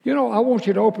You know, I want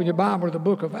you to open your Bible to the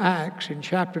book of Acts in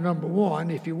chapter number 1,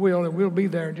 if you will, and we'll be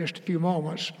there in just a few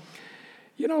moments.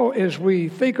 You know, as we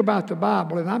think about the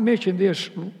Bible, and I mentioned this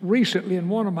recently in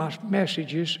one of my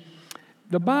messages,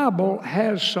 the Bible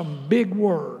has some big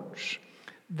words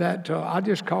that I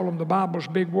just call them the Bible's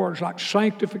big words, like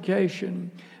sanctification,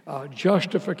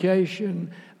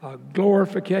 justification,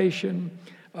 glorification.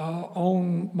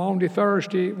 On Maundy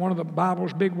Thursday, one of the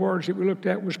Bible's big words that we looked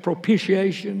at was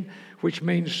propitiation, which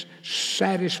means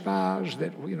satisfies,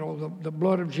 that, you know, the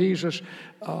blood of Jesus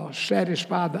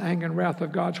satisfied the anger and wrath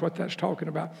of God. That's what that's talking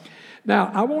about. Now,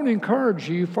 I want to encourage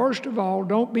you, first of all,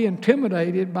 don't be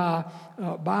intimidated by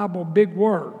Bible big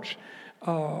words.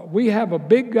 We have a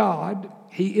big God.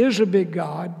 He is a big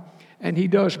God, and He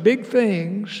does big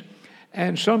things.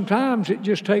 And sometimes it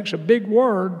just takes a big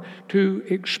word to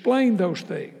explain those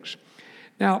things.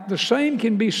 Now, the same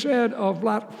can be said of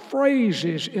like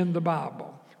phrases in the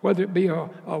Bible, whether it be a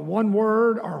one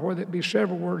word or whether it be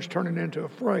several words turning into a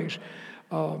phrase.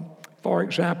 For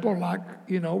example, like,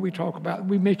 you know, we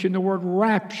mention the word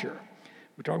rapture.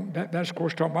 That's of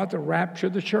course talking about the rapture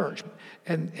of the church.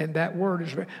 And that word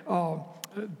is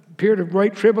period of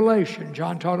great tribulation.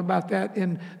 John taught about that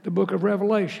in the book of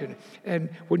Revelation. And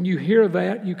when you hear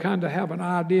that, you kind of have an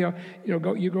idea,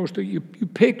 you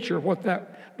picture what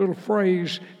that little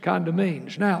phrase kind of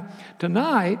means. Now,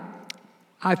 tonight,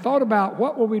 I thought about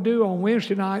what will we do on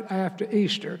Wednesday night after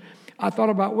Easter. I thought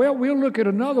about, well, we'll look at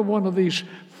another one of these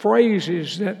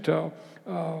phrases that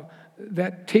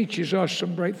teaches us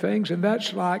some great things, and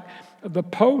that's like the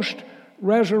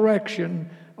post-resurrection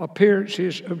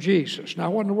appearances of Jesus. Now,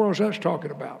 what in the world is that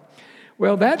talking about?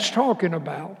 Well, that's talking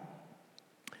about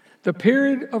the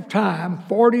period of time,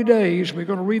 40 days. We're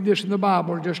going to read this in the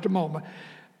Bible in just a moment.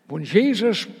 When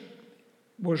Jesus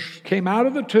came out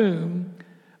of the tomb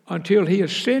until He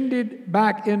ascended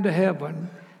back into heaven,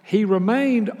 He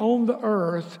remained on the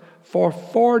earth for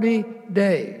 40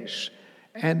 days.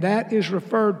 And that is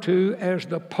referred to as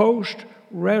the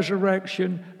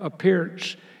post-resurrection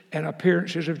appearance and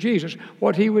appearances of Jesus.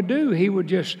 What He would do, He would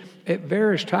just, at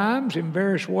various times, in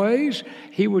various ways,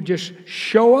 He would just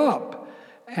show up.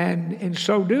 And in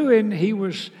so doing, He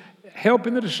was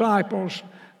helping the disciples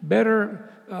better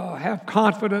have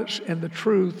confidence in the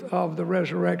truth of the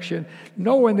resurrection,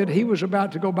 knowing that He was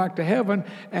about to go back to heaven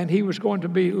and He was going to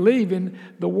be leaving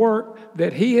the work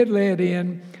that He had led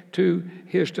in to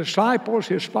His disciples,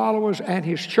 His followers, and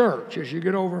His church, as you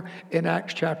get over in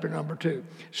Acts chapter number 2.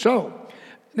 So,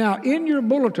 now, in your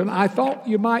bulletin, I thought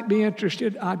you might be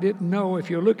interested. I didn't know. If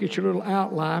you look at your little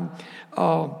outline,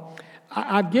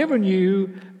 I've given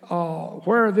you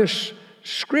where this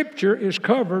Scripture is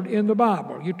covered in the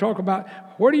Bible. You talk about,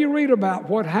 where do you read about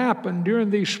what happened during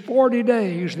these 40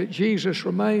 days that Jesus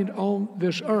remained on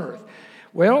this earth?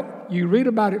 Well, you read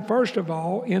about it, first of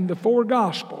all, in the 4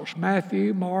 Gospels,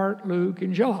 Matthew, Mark, Luke,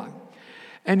 and John.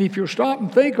 And if you'll stop and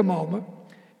think a moment,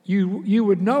 you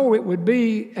would know it would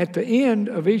be at the end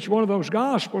of each one of those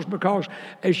Gospels, because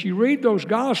as you read those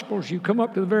Gospels, you come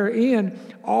up to the very end,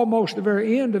 almost the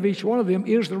very end of each one of them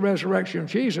is the resurrection of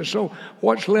Jesus. So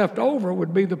what's left over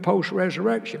would be the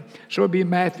post-resurrection. So it'd be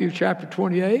Matthew chapter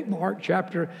 28, Mark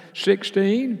chapter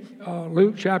 16,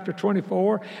 Luke chapter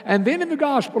 24, and then in the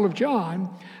Gospel of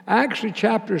John, actually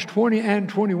chapters 20 and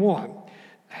 21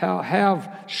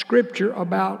 have Scripture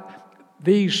about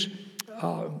these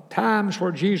times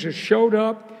where Jesus showed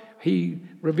up, He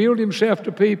revealed Himself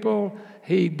to people,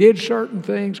 He did certain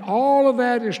things. All of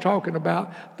that is talking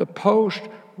about the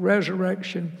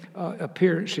post-resurrection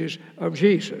appearances of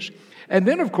Jesus. And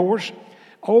then, of course,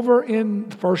 over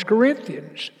in 1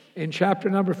 Corinthians, in chapter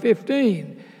number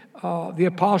 15, the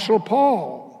Apostle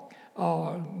Paul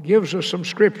gives us some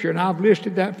Scripture, and I've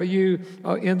listed that for you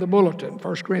in the bulletin.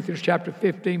 1 Corinthians chapter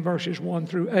 15, verses 1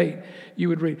 through 8, you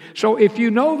would read. So if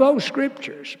you know those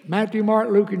Scriptures, Matthew, Mark,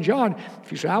 Luke, and John,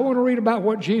 if you say, I want to read about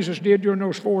what Jesus did during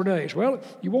those 4 days, well,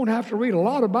 you won't have to read a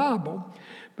lot of Bible,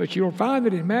 but you'll find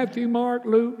it in Matthew, Mark,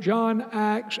 Luke, John,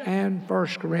 Acts, and 1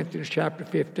 Corinthians chapter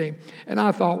 15. And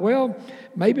I thought, well,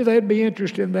 maybe they'd be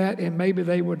interested in that, and maybe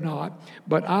they would not.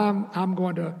 But I'm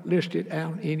going to list it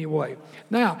down anyway.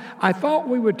 Now, I thought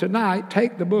we would tonight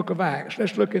take the book of Acts.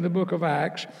 Let's look in the book of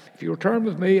Acts. If you'll turn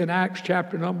with me in Acts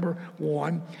chapter number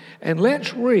 1, and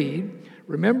let's read.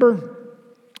 Remember,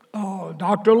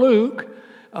 Dr. Luke,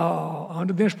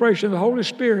 under the inspiration of the Holy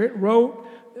Spirit, wrote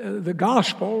the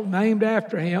gospel named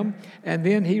after him, and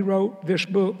then he wrote this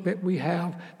book that we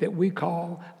have that we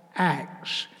call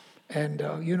Acts. And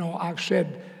I've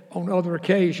said on other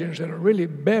occasions that a really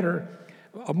better,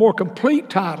 a more complete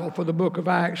title for the book of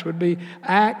Acts would be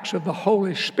Acts of the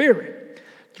Holy Spirit.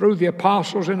 through the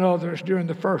apostles and others during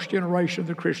the first generation of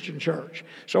the Christian church.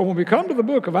 So when we come to the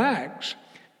book of Acts,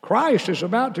 Christ is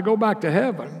about to go back to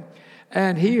heaven,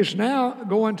 and he is now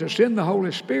going to send the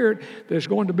Holy Spirit. There's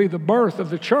going to be the birth of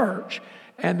the church,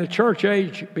 and the church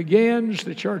age begins,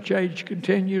 the church age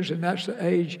continues, and that's the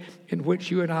age in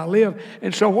which you and I live.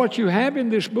 And so what you have in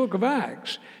this book of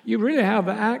Acts, you really have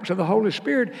the acts of the Holy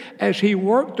Spirit as he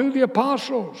worked through the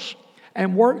apostles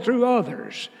and worked through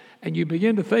others. And you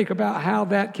begin to think about how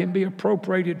that can be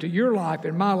appropriated to your life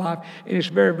and my life, and it's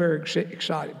very, very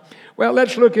exciting. Well,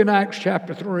 let's look in Acts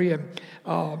chapter 3 and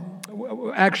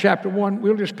Acts chapter 1.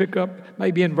 We'll just pick up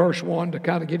maybe in verse 1 to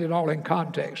kind of get it all in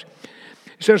context.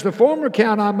 It says, "The former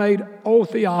account I made, O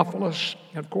Theophilus,"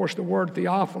 and of course the word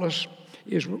Theophilus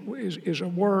is a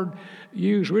word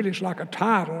used, really it's like a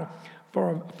title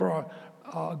for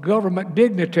a government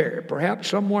dignitary, perhaps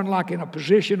someone like in a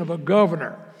position of a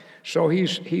governor. So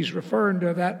he's referring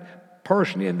to that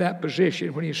person in that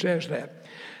position when he says that.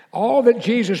 "All that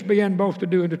Jesus began both to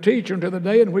do and to teach until the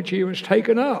day in which he was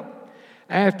taken up,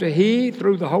 after he,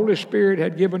 through the Holy Spirit,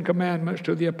 had given commandments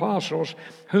to the apostles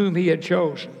whom he had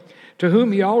chosen, to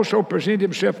whom he also presented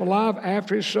himself alive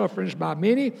after his sufferings by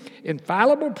many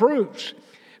infallible proofs,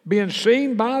 being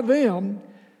seen by them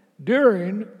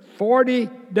during 40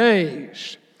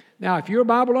 days. Now, if you're a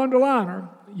Bible underliner,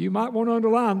 you might want to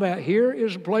underline that. Here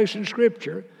is a place in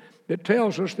Scripture that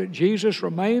tells us that Jesus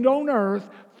remained on earth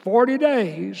 40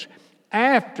 days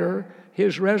after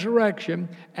his resurrection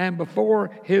and before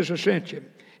his ascension.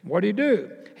 What did he do?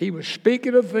 He was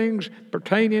speaking of things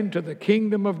pertaining to the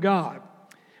kingdom of God.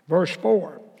 Verse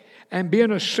 4, "And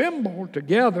being assembled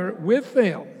together with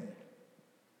them,"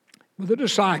 with the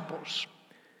disciples,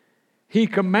 "he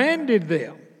commanded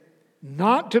them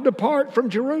not to depart from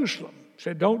Jerusalem."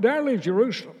 Said, don't dare leave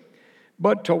Jerusalem,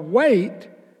 "but to wait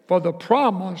for the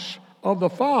promise of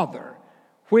the Father,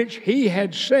 which he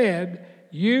had said,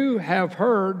 you have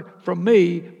heard from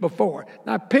me before."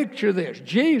 Now picture this.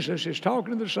 Jesus is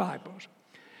talking to the disciples,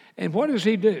 and what does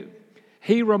he do?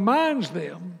 He reminds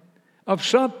them of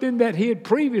something that he had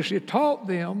previously taught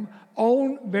them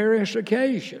on various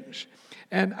occasions.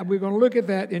 And we're going to look at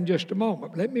that in just a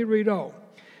moment. Let me read on.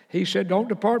 He said, "Don't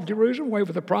depart from Jerusalem, wait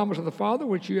for the promise of the Father,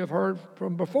 which you have heard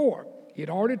from before." He had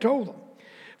already told them.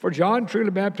 "For John truly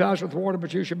baptized with water,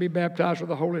 but you shall be baptized with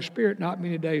the Holy Spirit not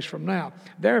many days from now."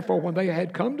 Therefore, when they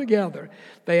had come together,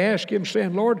 they asked him,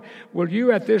 saying, "Lord, will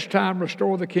you at this time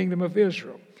restore the kingdom of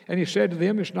Israel?" And he said to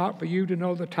them, "It's not for you to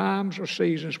know the times or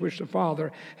seasons which the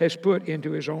Father has put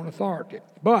into his own authority.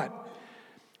 But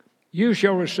you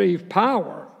shall receive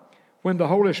power when the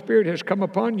Holy Spirit has come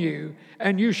upon you,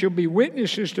 and you shall be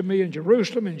witnesses to me in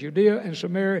Jerusalem and Judea and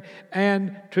Samaria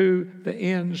and to the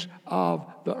ends of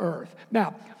the earth."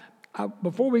 Now,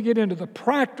 before we get into the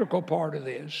practical part of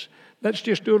this, let's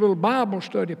just do a little Bible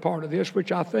study part of this,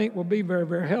 which I think will be very,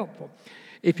 very helpful.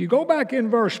 If you go back in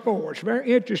verse 4, it's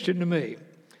very interesting to me.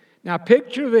 Now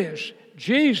picture this.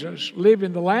 Jesus lived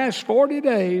in the last 40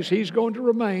 days. He's going to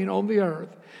remain on the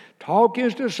earth, talk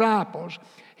his disciples.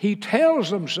 He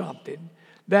tells them something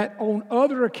that on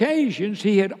other occasions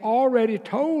he had already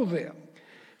told them,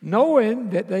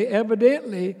 knowing that they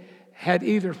evidently had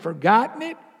either forgotten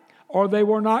it or they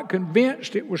were not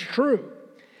convinced it was true.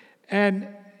 And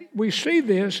we see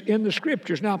this in the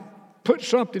Scriptures. Now, put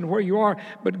something where you are,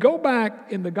 but go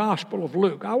back in the Gospel of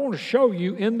Luke. I want to show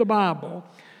you in the Bible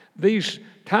these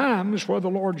times where the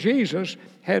Lord Jesus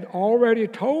had already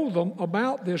told them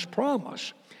about this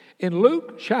promise. In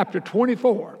Luke chapter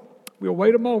 24, we'll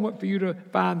wait a moment for you to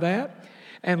find that.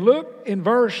 And look in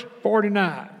verse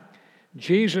 49.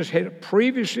 Jesus had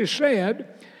previously said,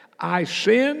 "I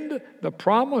send the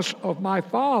promise of my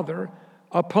Father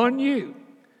upon you."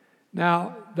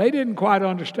 Now, they didn't quite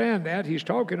understand that. He's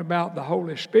talking about the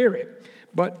Holy Spirit.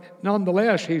 But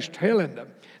nonetheless, he's telling them.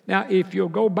 Now, if you'll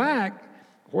go back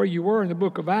where you were in the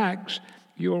book of Acts,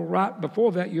 you'll right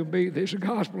before that, there's the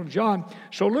Gospel of John.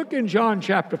 So look in John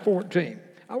chapter 14.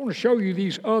 I want to show you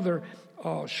these other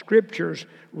scriptures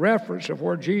reference of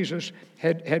where Jesus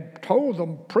had told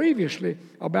them previously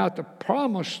about the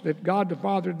promise that God the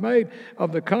Father had made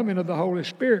of the coming of the Holy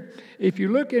Spirit. If you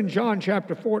look in John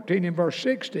chapter 14 and verse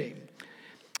 16,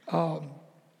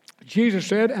 Jesus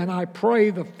said, "And I pray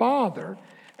the Father,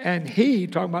 and he,"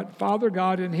 talking about Father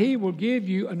God, "and he will give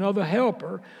you another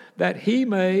helper, that he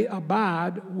may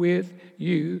abide with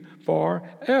you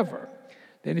forever."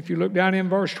 Then if you look down in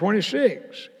verse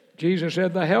 26, Jesus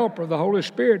said, "The helper, the Holy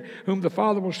Spirit, whom the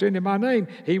Father will send in my name,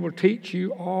 he will teach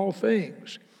you all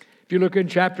things." If you look in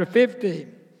chapter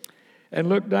 15 and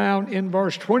look down in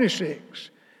verse 26,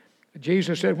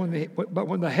 Jesus said, "But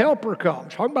when the helper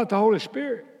comes," talking about the Holy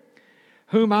Spirit,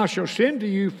 whom I shall send to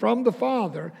you from the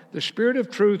Father, the Spirit of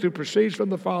truth who proceeds from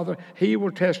the Father, he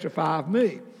will testify of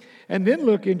me. And then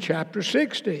look in chapter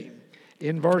 16,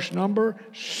 in verse number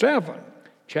 7.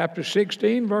 Chapter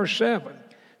 16, verse 7.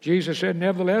 Jesus said,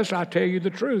 nevertheless, I tell you the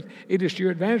truth. It is to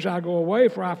your advantage I go away,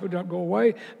 for if I don't go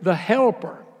away, the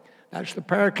Helper, that's the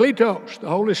Parakletos, the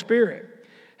Holy Spirit,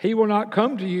 he will not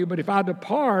come to you, but if I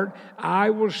depart, I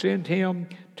will send him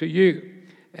to you.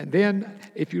 And then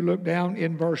if you look down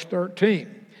in verse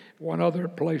 13, one other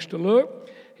place to look,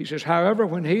 he says, however,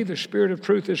 when he, the Spirit of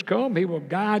truth, is come, he will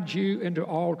guide you into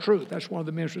all truth. That's one of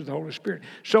the ministries of the Holy Spirit.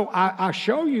 So I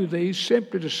show you these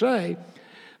simply to say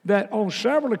that on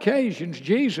several occasions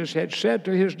Jesus had said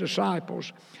to his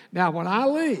disciples, now when I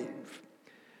leave,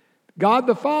 God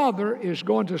the Father is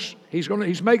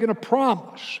he's making a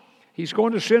promise. He's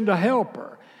going to send a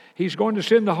helper. He's going to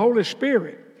send the Holy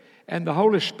Spirit. And the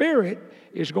Holy Spirit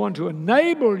is going to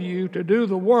enable you to do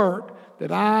the work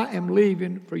that I am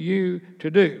leaving for you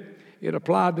to do. It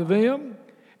applied to them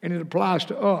and it applies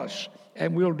to us.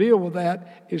 And we'll deal with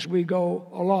that as we go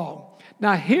along.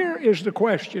 Now here is the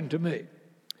question to me.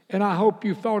 And I hope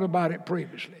you thought about it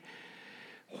previously.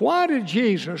 Why did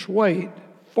Jesus wait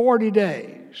 40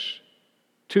 days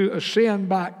to ascend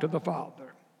back to the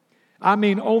Father? I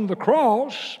mean, on the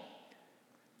cross,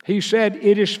 he said,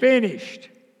 it is finished.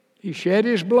 He shed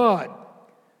his blood,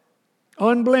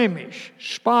 unblemished,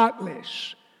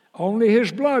 spotless. Only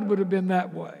his blood would have been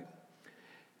that way.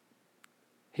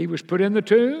 He was put in the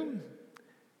tomb.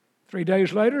 3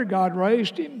 days later, God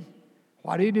raised him.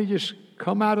 Why didn't he just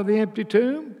come out of the empty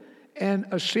tomb and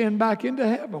ascend back into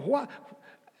heaven? Why?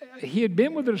 He had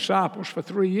been with the disciples for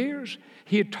 3 years.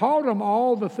 He had taught them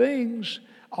all the things.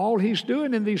 All he's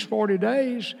doing in these 40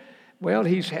 days, well,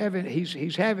 he's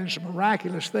having some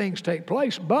miraculous things take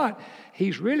place, but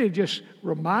he's really just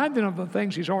reminding them of the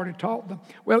things he's already taught them.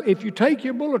 Well, if you take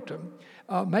your bulletin,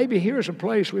 maybe here's a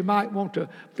place we might want to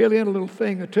fill in a little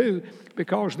thing or two,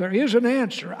 because there is an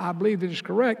answer, I believe, that is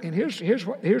correct. And here's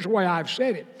the way I've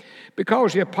said it.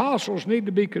 Because the apostles need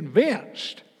to be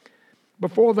convinced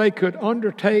before they could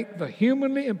undertake the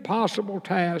humanly impossible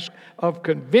task of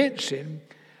convincing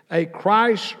a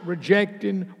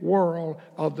Christ-rejecting world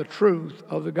of the truth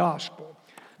of the gospel.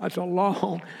 That's a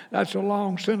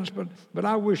long sentence, but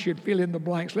I wish you'd fill in the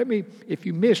blanks. If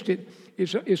you missed it,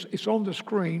 it's on the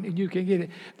screen and you can get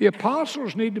it. The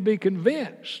apostles need to be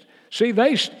convinced. See,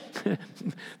 they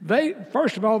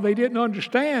first of all, they didn't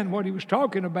understand what he was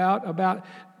talking about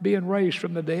being raised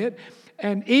from the dead.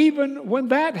 And even when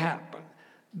that happened,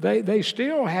 they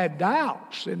still had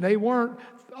doubts and they weren't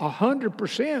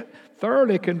 100%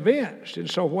 thoroughly convinced. And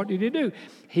so what did he do?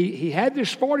 He had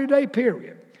this 40-day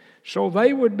period. So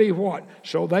they would be what?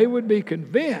 So they would be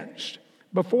convinced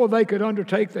before they could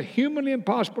undertake the humanly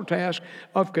impossible task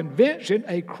of convincing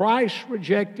a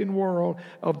Christ-rejecting world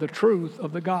of the truth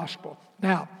of the gospel.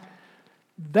 Now,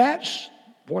 that's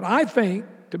what I think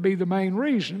to be the main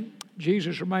reason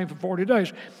Jesus remained for 40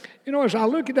 days. You know, as I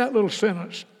look at that little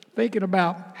sentence, thinking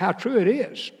about how true it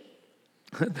is,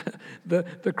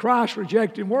 the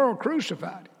Christ-rejecting world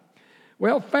crucified him.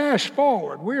 Well, fast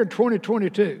forward, we're in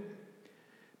 2022.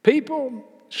 People,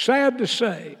 sad to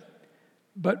say,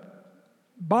 but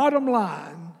bottom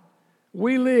line,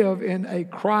 we live in a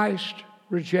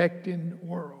Christ-rejecting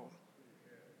world.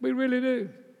 We really do.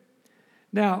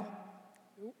 Now,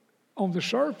 on the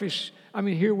surface, I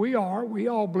mean, here we are. We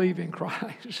all believe in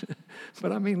Christ.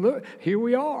 But I mean, look, here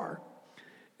we are.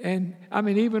 And I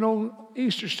mean, even on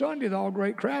Easter Sunday, the all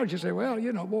great crowds, you say, well,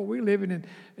 you know, boy, we're living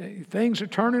in, things are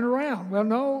turning around. Well,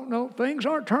 no, things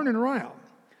aren't turning around.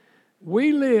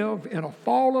 We live in a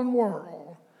fallen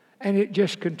world, and it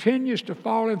just continues to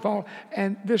fall and fall.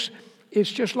 And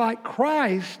it's just like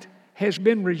Christ has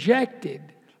been rejected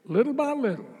little by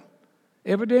little.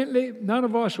 Evidently, none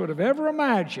of us would have ever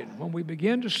imagined when we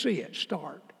begin to see it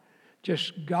start.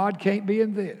 Just God can't be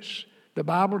in this. The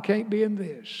Bible can't be in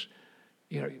this.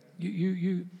 You know,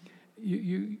 you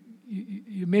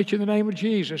mention the name of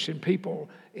Jesus, and people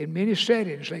in many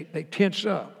settings, they tense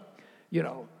up. You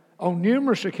know, on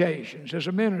numerous occasions as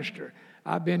a minister,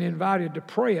 I've been invited to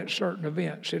pray at certain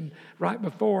events, and right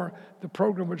before the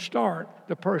program would start,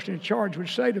 the person in charge would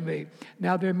say to me,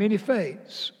 now there are many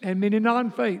faiths and many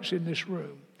non-faiths in this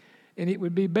room, and it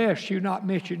would be best you not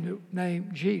mention the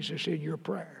name Jesus in your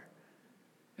prayer.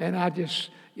 And I just,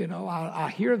 you know, I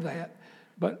hear that,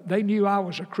 but they knew I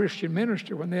was a Christian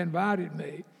minister when they invited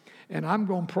me, and I'm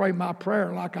going to pray my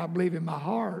prayer like I believe in my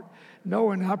heart,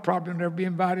 knowing I probably never be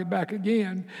invited back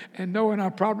again, and knowing I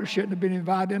probably shouldn't have been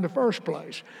invited in the first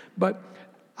place. But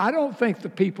I don't think the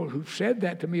people who've said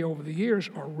that to me over the years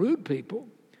are rude people.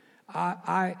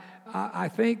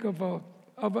 I think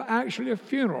of actually a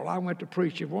funeral I went to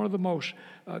preach of one of the most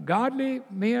godly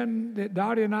men that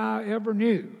Dottie and I ever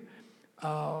knew.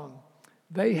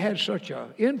 They had such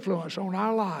an influence on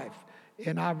our life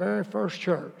in our very first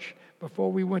church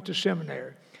before we went to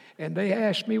seminary. And they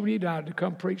asked me when he died to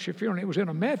come preach the funeral. It was in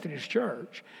a Methodist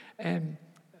church. And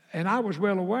I was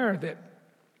well aware that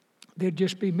there'd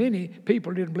just be many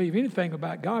people who didn't believe anything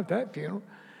about God at that funeral.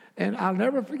 And I'll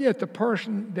never forget the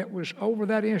person that was over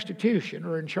that institution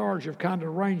or in charge of kind of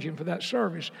arranging for that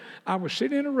service. I was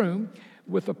sitting in a room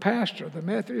with the pastor, the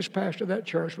Methodist pastor of that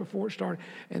church before it started.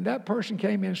 And that person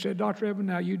came in and said, Dr. Redmond,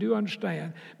 now you do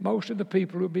understand most of the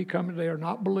people who will be coming today are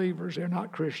not believers, they're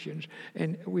not Christians,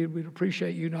 and we'd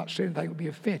appreciate you not saying anything that would be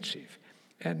offensive.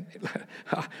 And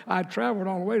I traveled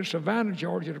all the way to Savannah,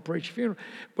 Georgia to preach a funeral.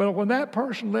 But when that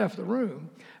person left the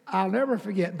room, I'll never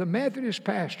forget, the Methodist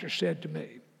pastor said to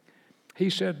me, he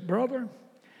said, brother,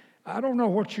 I don't know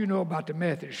what you know about the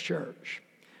Methodist church,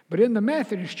 but in the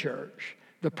Methodist church,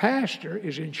 the pastor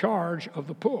is in charge of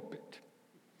the pulpit.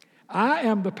 I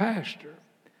am the pastor.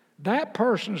 That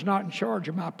person's not in charge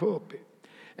of my pulpit.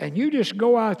 And you just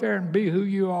go out there and be who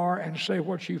you are and say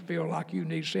what you feel like you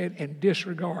need said and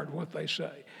disregard what they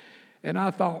say. And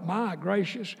I thought, my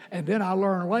gracious. And then I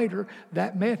learned later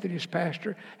that Methodist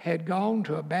pastor had gone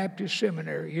to a Baptist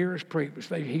seminary years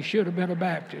previously. He should have been a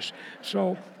Baptist.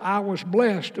 So I was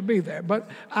blessed to be there. But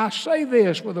I say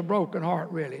this with a broken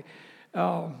heart, really.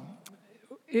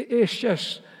 It's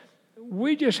just,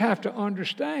 we just have to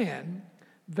understand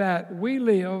that we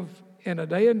live in a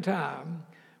day and time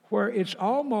where it's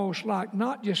almost like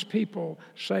not just people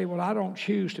say, well, I don't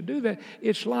choose to do that.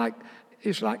 It's like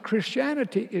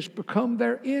Christianity has become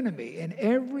their enemy and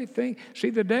everything. See,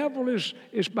 the devil is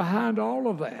behind all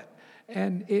of that.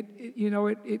 And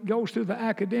it goes through the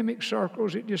academic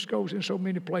circles. It just goes in so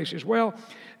many places. Well,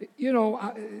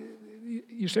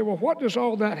 you say, well, what does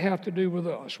all that have to do with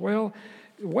us? Well,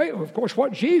 of course,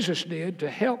 what Jesus did to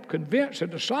help convince the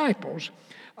disciples,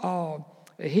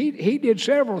 he did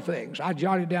several things. I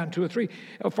jotted down 2 or 3.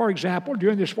 For example,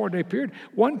 during this 4-day period,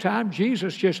 one time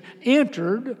Jesus just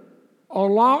entered a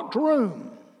locked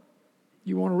room.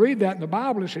 You want to read that in the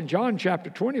Bible. It's in John chapter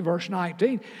 20, verse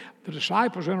 19. The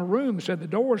disciples in a room said the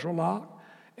doors were locked,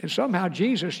 and somehow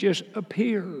Jesus just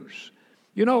appears.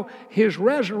 You know, his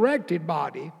resurrected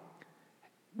body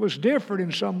was different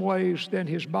in some ways than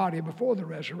his body before the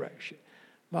resurrection.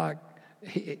 Like,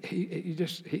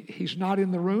 he's not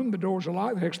in the room, the doors are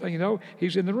locked. The next thing you know,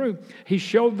 he's in the room. He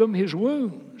showed them his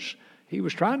wounds. He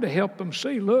was trying to help them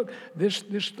see, look, this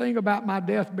thing about my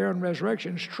death, burial, and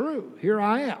resurrection is true. Here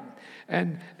I am.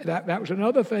 And that was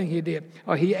another thing he did.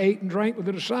 He ate and drank with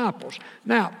the disciples.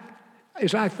 Now,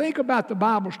 as I think about the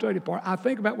Bible study part, I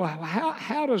think about, well,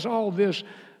 how does all this,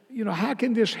 how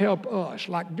can this help us?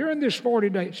 Like during this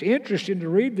 40 days, it's interesting to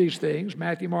read these things,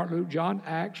 Matthew, Mark, Luke, John,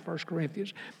 Acts, 1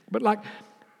 Corinthians. But like,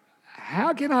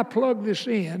 how can I plug this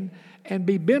in and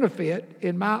be benefit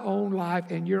in my own life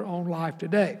and your own life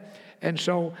today? And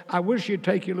so I wish you'd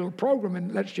take your little program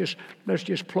and let's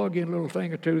just plug in a little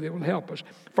thing or two that will help us.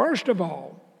 First of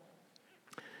all,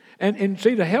 and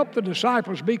see, to help the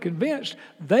disciples be convinced,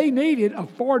 they needed a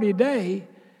 40-day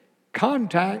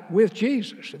contact with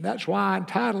Jesus. And that's why I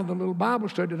entitled the little Bible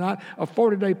study tonight, a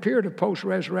 40-day period of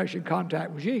post-resurrection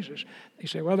contact with Jesus. You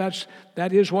say, well,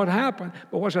 that is what happened,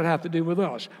 but what's that have to do with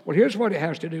us? Well, here's what it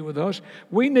has to do with us.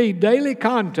 We need daily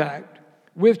contact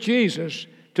with Jesus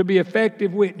to be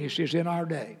effective witnesses in our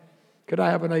day. Could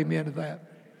I have an amen to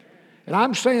that? And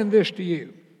I'm saying this to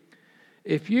you.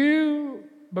 If you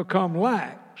become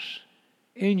lax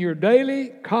in your daily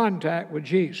contact with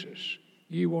Jesus,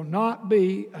 you will not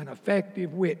be an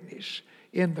effective witness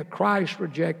in the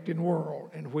Christ-rejecting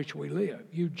world in which we live.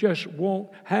 You just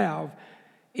won't have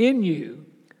in you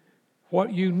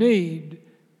what you need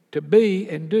to be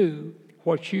and do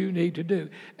what you need to do.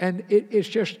 And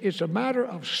it's a matter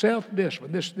of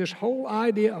self-discipline, this whole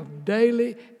idea of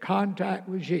daily contact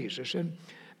with Jesus. And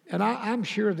I'm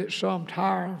sure that some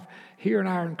tire of hearing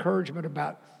our encouragement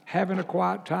about having a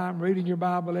quiet time, reading your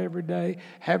Bible every day,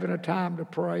 having a time to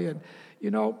pray. And,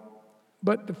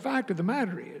 but the fact of the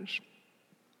matter is,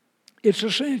 it's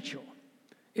essential.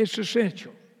 It's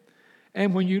essential.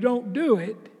 And when you don't do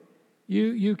it,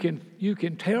 you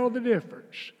can tell the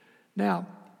difference. Now,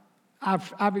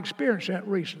 I've experienced that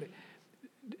recently.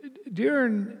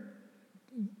 During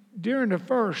the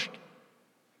first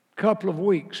couple of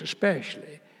weeks,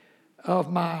 especially,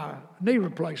 of my knee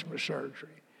replacement surgery,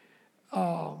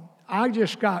 I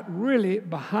just got really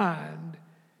behind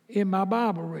in my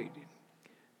Bible reading.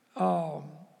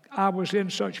 I was in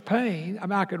such pain. I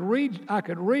mean, I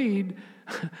could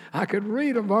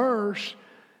read a verse,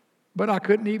 but I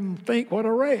couldn't even think what I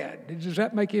read. Does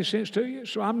that make any sense to you?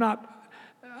 So I'm not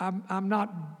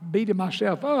beating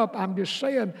myself up. I'm just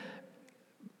saying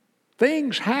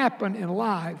things happen in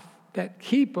life that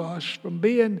keep us from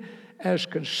being as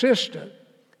consistent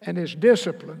and as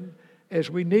disciplined as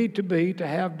we need to be to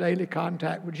have daily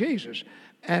contact with Jesus.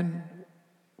 And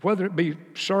whether it be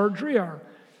surgery or,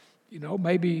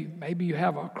 maybe you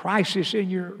have a crisis in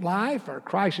your life or a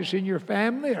crisis in your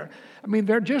family,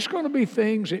 there are just going to be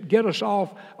things that get us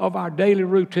off of our daily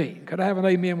routine. Could I have an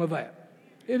amen with that?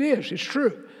 It is. It's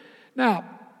true. Now,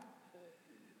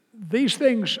 these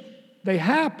things, they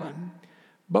happen,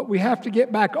 but we have to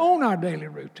get back on our daily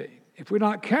routine. If we're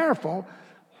not careful,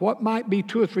 what might be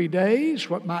 2 or 3 days,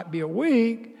 what might be a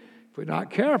week, if we're not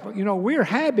careful, we're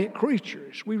habit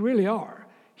creatures. We really are.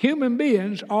 Human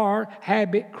beings are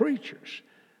habit creatures.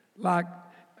 Like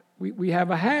we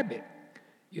have a habit.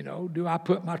 Do I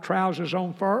put my trousers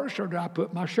on first or do I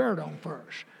put my shirt on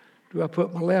first? Do I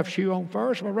put my left shoe on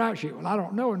first or my right shoe? Well, I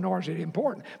don't know, nor is it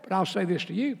important. But I'll say this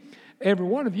to you. Every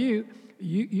one of you,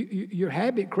 you're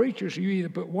habit creatures. You either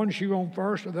put one shoe on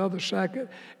first or the other second,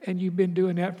 and you've been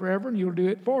doing that forever, and you'll do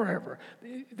it forever.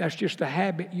 That's just a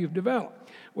habit you've developed.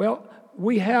 Well,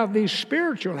 we have these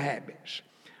spiritual habits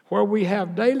where we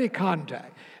have daily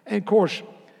contact. And, of course,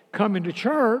 coming to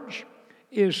church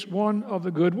is one of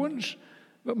the good ones.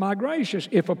 But, my gracious,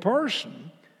 if a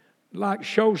person,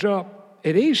 shows up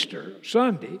at Easter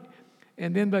Sunday,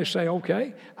 and then they say,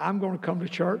 okay, I'm going to come to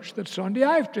church the Sunday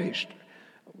after Easter.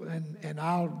 And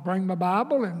I'll bring my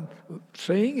Bible and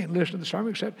sing and listen to the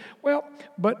sermon, except,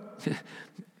 but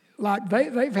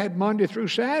they've had Monday through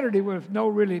Saturday with no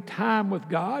really time with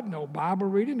God, no Bible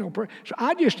reading, no prayer. So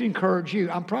I just encourage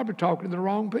you. I'm probably talking to the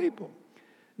wrong people.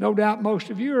 No doubt most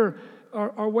of you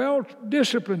are well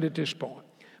disciplined at this point.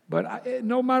 But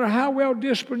no matter how well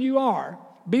disciplined you are,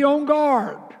 be on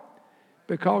guard,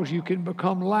 because you can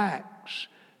become lax,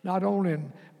 not only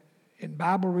in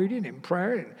Bible reading, in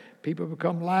prayer, and people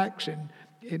become lax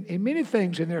in many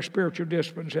things in their spiritual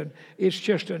disciplines, and it's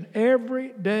just an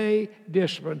everyday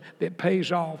discipline that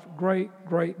pays off great,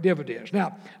 great dividends.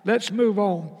 Now, let's move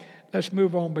on. Let's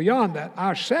move on beyond that.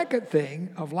 Our second thing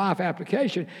of life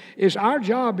application is our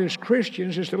job as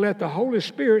Christians is to let the Holy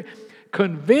Spirit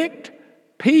convict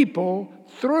people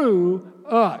through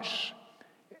us.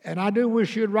 And I do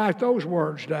wish you'd write those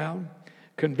words down.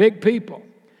 Convict people.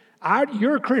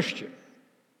 You're a Christian.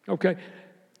 Okay.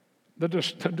 The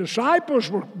disciples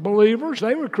were believers.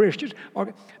 They were Christians.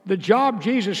 Okay. The job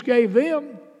Jesus gave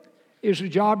them is the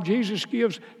job Jesus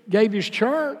gave His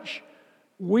church.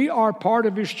 We are part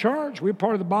of His church. We're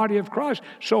part of the body of Christ.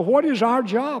 So what is our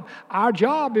job? Our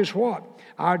job is what?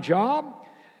 Our job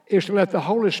is to let the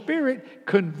Holy Spirit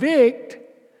convict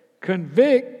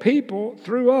people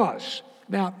through us.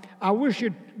 Now, I wish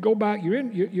you'd go back.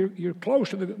 You're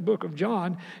close to the book of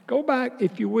John. Go back,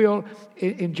 if you will,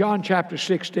 in John chapter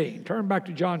 16. Turn back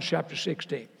to John chapter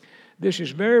 16. This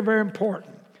is very, very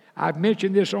important. I've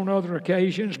mentioned this on other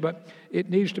occasions, but it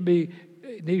needs to be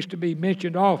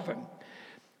mentioned often.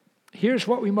 Here's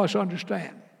what we must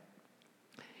understand.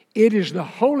 It is the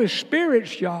Holy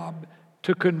Spirit's job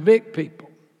to convict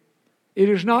people. It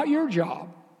is not your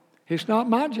job. It's not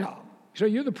my job. So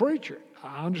you're the preacher.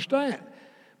 I understand.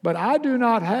 But I do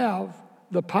not have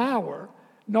the power,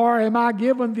 nor am I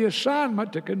given the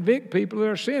assignment to convict people of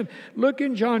their sin. Look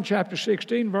in John chapter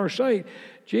 16, verse 8.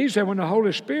 Jesus said, when the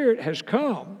Holy Spirit has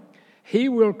come, He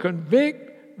will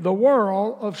convict the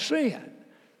world of sin.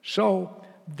 So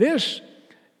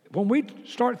when we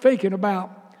start thinking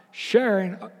about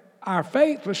sharing our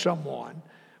faith with someone,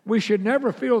 we should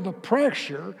never feel the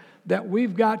pressure that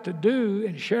we've got to do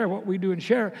and share what we do and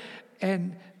share.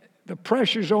 And the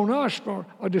pressure's on us for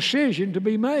a decision to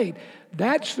be made.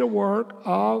 That's the work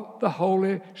of the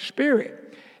Holy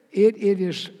Spirit. It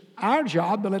is our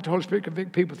job to let the Holy Spirit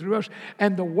convict people through us.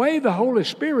 And the way the Holy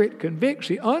Spirit convicts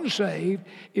the unsaved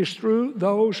is through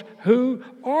those who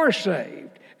are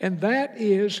saved. And that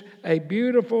is a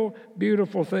beautiful,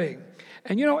 beautiful thing.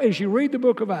 And as you read the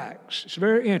book of Acts, it's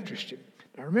very interesting.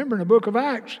 Now remember, in the book of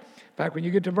Acts, in fact, when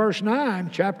you get to verse 9,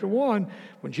 chapter 1,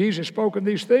 when Jesus spoke of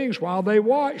these things, while they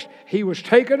watched, He was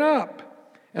taken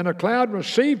up, and a cloud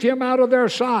received Him out of their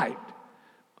sight.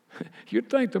 You'd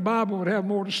think the Bible would have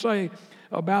more to say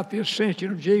about the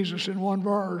ascension of Jesus in one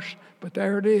verse, but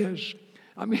there it is.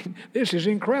 This is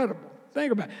incredible.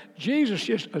 Think about it. Jesus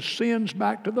just ascends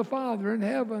back to the Father in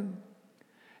heaven.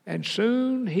 And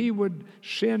soon He would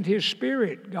send His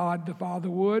Spirit, God the Father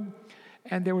would,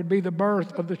 and there would be the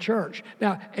birth of the church.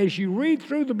 Now, as you read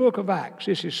through the book of Acts,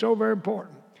 this is so very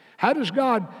important. How does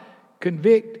God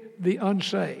convict the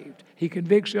unsaved? He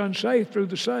convicts the unsaved through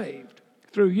the saved,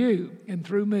 through you and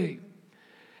through me.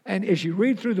 And as you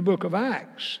read through the book of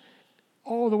Acts,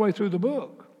 all the way through the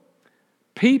book,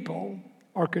 people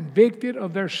are convicted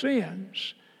of their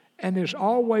sins, and there's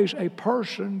always a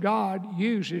person God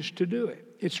uses to do it.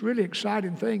 It's a really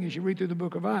exciting thing as you read through the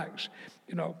book of Acts.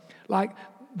 You know, like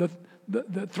the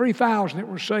 3,000 that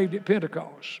were saved at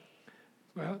Pentecost.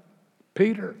 Well,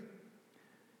 Peter,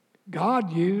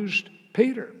 God used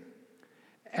Peter.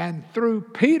 And through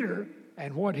Peter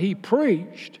and what he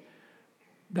preached,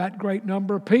 that great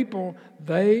number of people,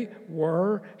 they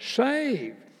were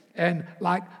saved. And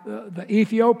like the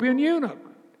Ethiopian eunuch,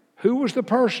 who was the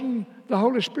person the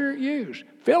Holy Spirit used?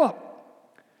 Philip.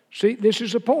 See, this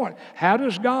is the point. How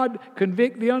does God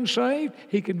convict the unsaved?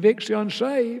 He convicts the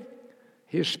unsaved,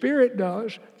 His Spirit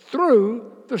does,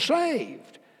 through the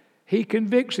saved. He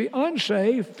convicts the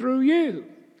unsaved through you.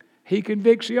 He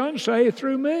convicts the unsaved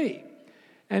through me.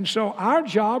 And so our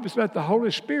job is to let the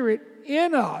Holy Spirit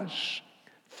in us,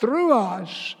 through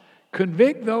us,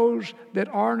 convict those that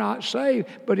are not saved,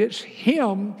 but it's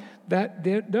Him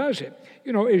that does it.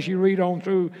 You know, as you read on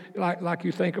through, like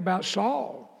you think about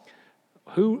Saul,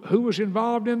 who was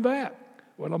involved in that?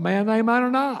 Well, a man named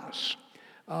Ananias.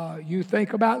 You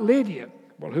think about Lydia.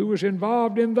 Well, who was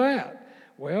involved in that?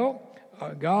 Well,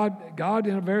 God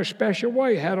in a very special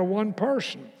way had a one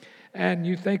person. And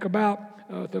you think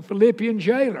about the Philippian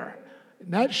jailer,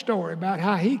 and that story about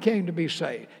how he came to be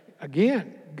saved.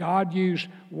 Again, God used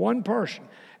one person.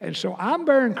 And so I'm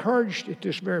very encouraged at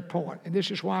this very point, and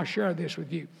this is why I share this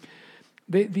with you.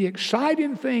 The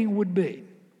exciting thing would be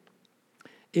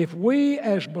if we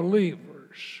as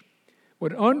believers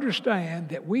would understand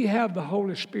that we have the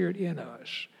Holy Spirit in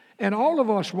us, and all of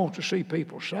us want to see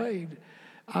people saved.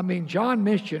 I mean, John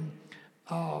mentioned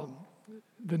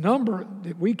the number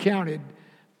that we counted.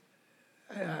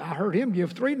 I heard him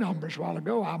give 3 numbers a while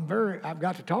ago. I've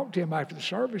got to talk to him after the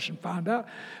service and find out.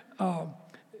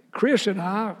 Chris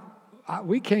and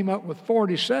we came up with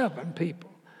 47 people.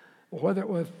 Whether it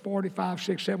was 45,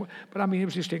 6, 7, but I mean, it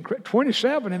was just incredible.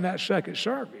 27 in that second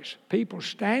service, people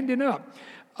standing up.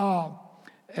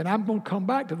 And I'm going to come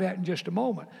back to that in just a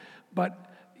moment. But,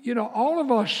 you know, all of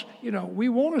us, you know, we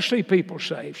want to see people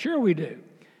saved. Sure we do.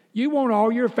 You want all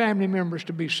your family members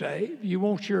to be saved. You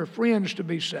want your friends to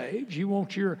be saved. You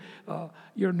want your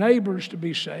neighbors to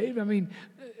be saved. I mean,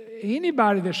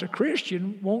 anybody that's a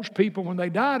Christian wants people when they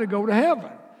die to go to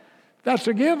heaven. That's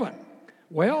a given.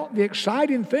 Well, the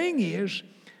exciting thing is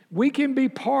we can be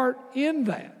part in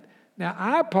that. Now,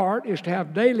 our part is to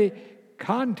have daily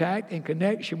contact and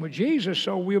connection with Jesus,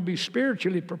 so we'll be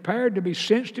spiritually prepared to be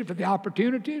sensitive to the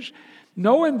opportunities,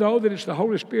 knowing, though, that it's the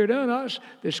Holy Spirit in us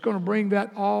that's going to bring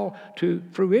that all to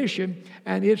fruition,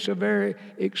 and it's a very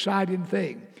exciting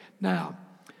thing. Now,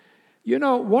 you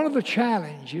know, one of the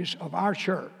challenges of our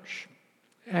church,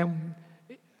 and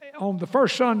on the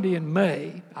first Sunday in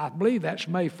May, I believe that's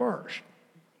May 1st,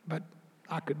 but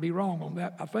I could be wrong on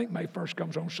that. I think May 1st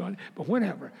comes on Sunday, but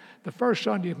whenever, the first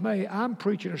Sunday of May, I'm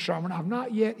preaching a sermon. I've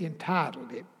not yet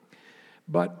entitled it,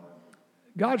 but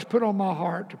God's put on my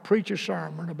heart to preach a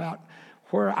sermon about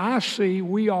where I see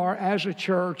we are as a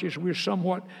church as we're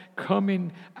somewhat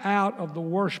coming out of the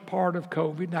worst part of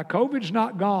COVID. Now, COVID's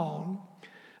not gone.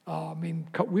 I mean,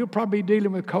 we'll probably be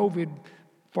dealing with COVID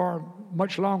for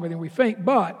much longer than we think,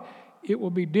 but it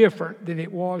will be different than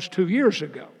it was 2 years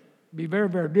ago. Be very,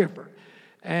 very different.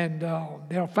 And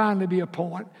there'll finally be a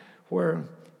point where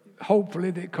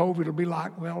hopefully that COVID will be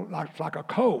like a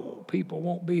cold. People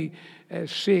won't be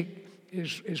as sick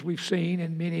as we've seen,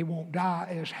 and many won't die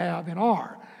as have and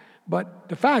are. But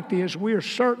the fact is, we're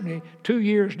certainly 2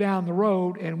 years down the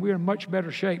road, and we're in much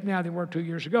better shape now than we were 2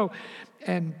 years ago.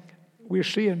 And we're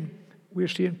seeing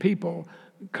people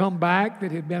come back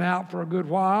that had been out for a good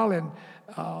while, and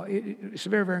it's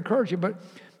very, very encouraging. But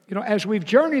you know, as we've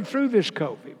journeyed through this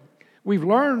COVID, we've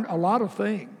learned a lot of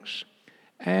things.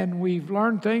 And we've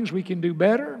learned things we can do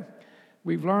better.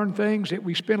 We've learned things that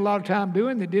we spent a lot of time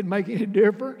doing that didn't make any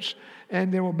difference.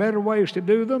 And there were better ways to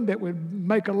do them that would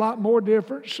make a lot more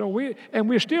difference. So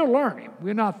we're still learning.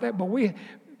 We're not that, but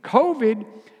COVID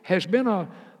has been a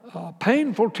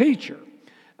painful teacher.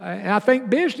 And I think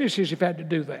businesses have had to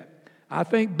do that. I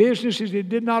think businesses that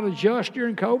did not adjust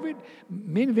during COVID,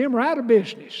 many of them are out of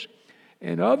business.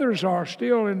 And others are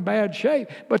still in bad shape.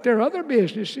 But there are other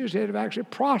businesses that have actually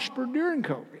prospered during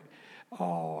COVID.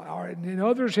 And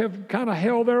others have kind of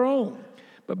held their own.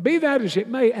 But be that as it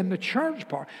may, and the church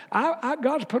part,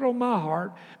 God's put on my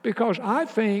heart because I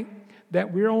think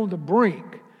that we're on the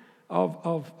brink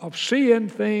of seeing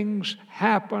things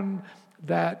happen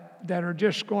that are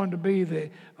just going to be the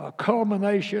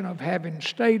culmination of having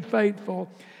stayed faithful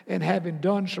and having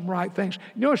done some right things.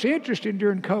 You know, it's interesting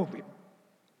during COVID.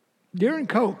 During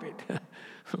COVID,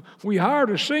 we hired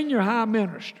a senior high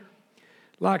minister.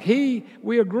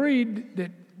 We agreed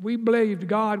that we believed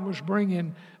God was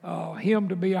bringing him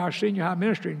to be our senior high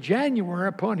minister in January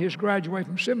upon his graduation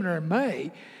from seminary in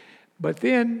May. But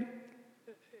then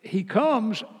he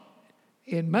comes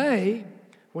in May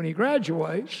when he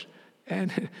graduates,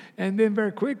 and then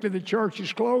very quickly the church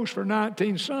is closed for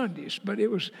 19 Sundays. But it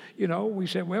was, we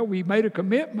said, well, we made a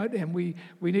commitment, and we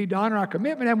need to honor our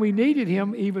commitment, and we needed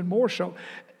him even more so.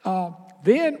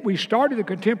 Then we started the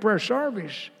contemporary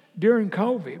service during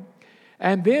COVID,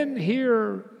 and then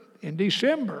here in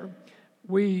December,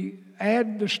 we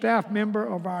add the staff member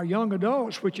of our young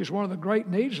adults, which is one of the great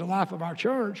needs in the life of our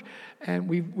church. And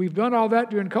we've done all that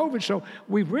during COVID. So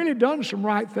we've really done some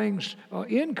right things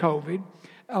in COVID,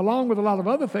 along with a lot of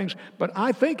other things. But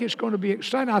I think it's going to be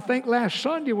exciting. I think last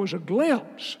Sunday was a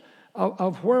glimpse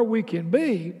of where we can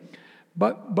be.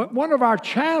 But one of our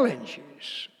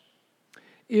challenges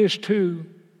is to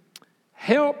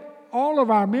help all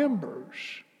of our members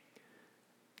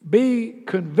be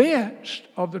convinced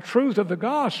of the truth of the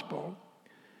gospel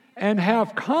and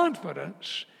have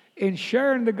confidence in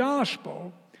sharing the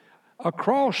gospel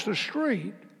across the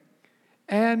street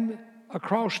and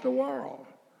across the world.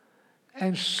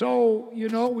 And so,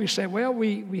 we say, well,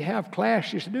 we have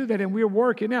classes to do that, and we're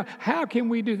working out. How can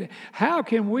we do that? How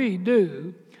can we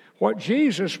do what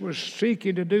Jesus was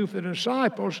seeking to do for the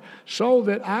disciples so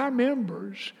that our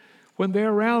members, when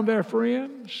they're around their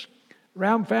friends,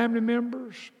 around family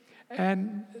members,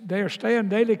 and they're staying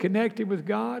daily connected with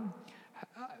God,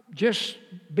 just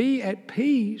be at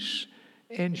peace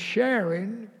in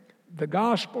sharing the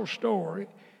gospel story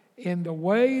in the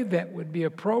way that would be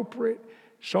appropriate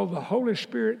so the Holy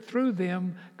Spirit through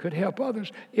them could help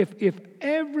others. If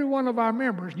every one of our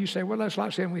members, you say, well, that's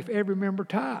like saying if every member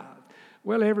tithe.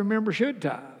 Well, every member should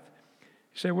tithe.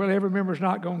 You say, well, every member's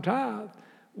not going to tithe.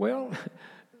 Well,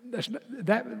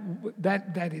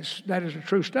 that is a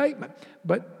true statement,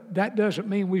 but that doesn't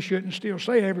mean we shouldn't still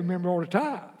say every member ought to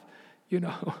tithe.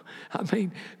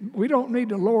 We don't need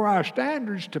to lower our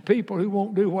standards to people who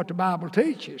won't do what the Bible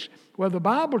teaches. Well, the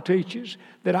Bible teaches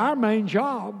that our main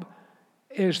job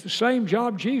is the same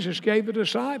job Jesus gave the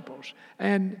disciples.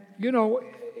 And,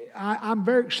 I'm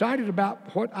very excited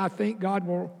about what I think God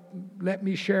will let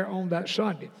me share on that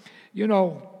Sunday.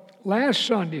 Last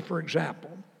Sunday, for example,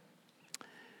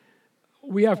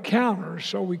 we have counters,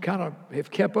 so we kind of have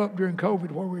kept up during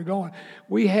COVID where we're going.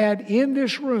 We had in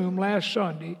this room last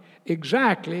Sunday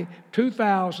exactly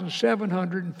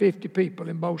 2,750 people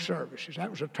in both services.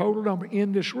 That was a total number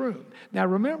in this room. Now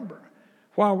remember,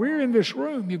 while we're in this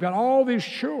room, you've got all these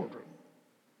children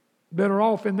that are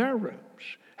off in their rooms,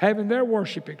 having their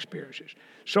worship experiences.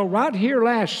 So right here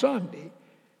last Sunday,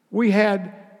 we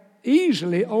had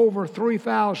easily over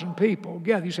 3,000 people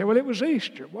gathered. You say, well, it was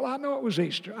Easter. Well, I know it was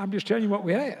Easter. I'm just telling you what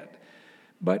we had.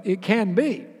 But it can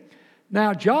be.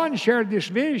 Now, John shared this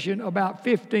vision about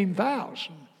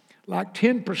 15,000, like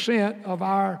 10% of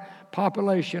our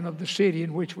population of the city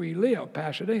in which we live,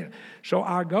 Pasadena. So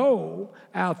our goal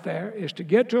out there is to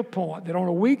get to a point that on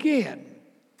a weekend,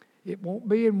 it won't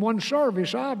be in one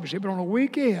service, obviously, but on a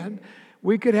weekend,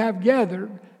 we could have gathered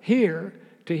here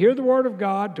to hear the Word of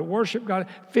God, to worship God,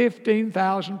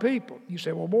 15,000 people. You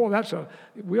say, well, boy,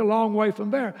 we're a long way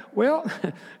from there. Well,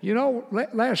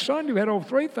 last Sunday we had over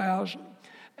 3,000.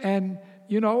 And,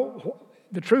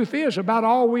 the truth is about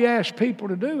all we ask people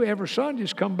to do every Sunday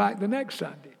is come back the next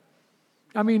Sunday.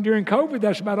 During COVID,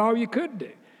 that's about all you could do.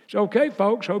 So, okay,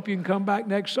 folks, hope you can come back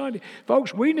next Sunday.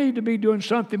 Folks, we need to be doing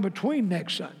something between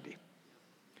next Sunday.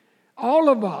 All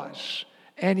of us.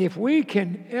 And if we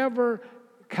can ever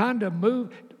kind of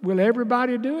move. Will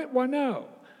everybody do it? Well, no.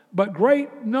 But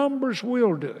great numbers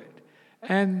will do it.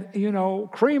 And,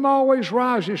 cream always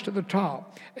rises to the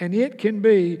top. And it can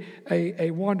be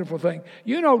a wonderful thing.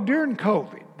 During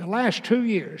COVID, the last 2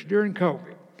 years during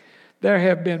COVID, there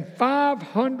have been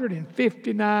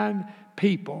 559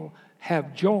 people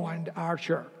have joined our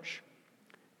church.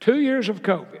 2 years of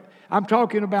COVID. I'm not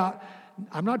talking about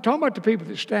the people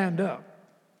that stand up.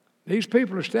 These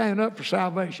people are standing up for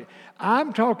salvation.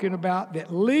 I'm talking about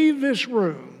that leave this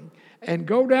room and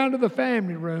go down to the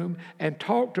family room and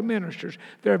talk to ministers.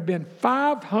 There have been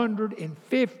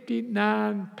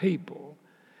 559 people.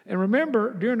 And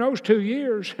remember, during those 2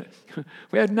 years,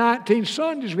 we had 19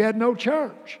 Sundays. We had no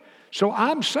church. So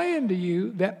I'm saying to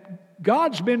you that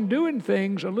God's been doing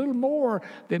things a little more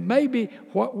than maybe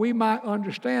what we might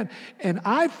understand. And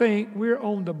I think we're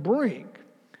on the brink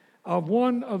of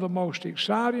one of the most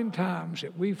exciting times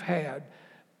that we've had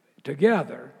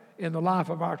together in the life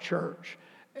of our church.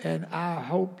 And I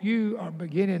hope you are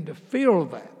beginning to feel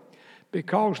that,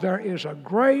 because there is a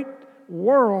great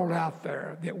world out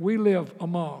there that we live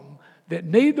among that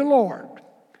need the Lord.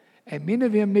 And many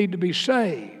of them need to be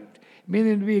saved.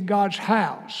 Many of them need to be in God's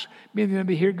house. Many of them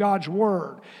need to hear God's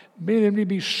word. Many of them need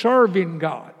to be serving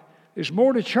God. There's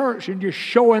more to church than just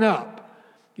showing up.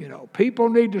 You know, people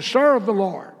need to serve the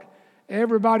Lord.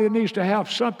 Everybody needs to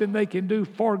have something they can do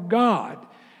for God.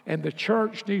 And the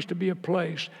church needs to be a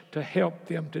place to help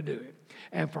them to do it.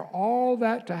 And for all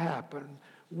that to happen,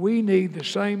 we need the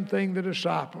same thing the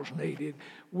disciples needed.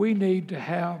 We need to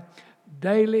have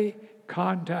daily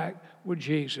contact with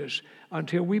Jesus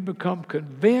until we become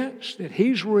convinced that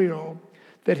He's real,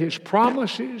 that His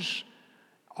promises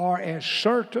are as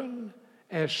certain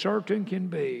can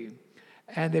be,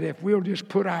 and that if we'll just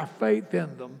put our faith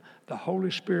in them, the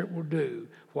Holy Spirit will do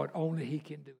what only He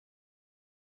can do.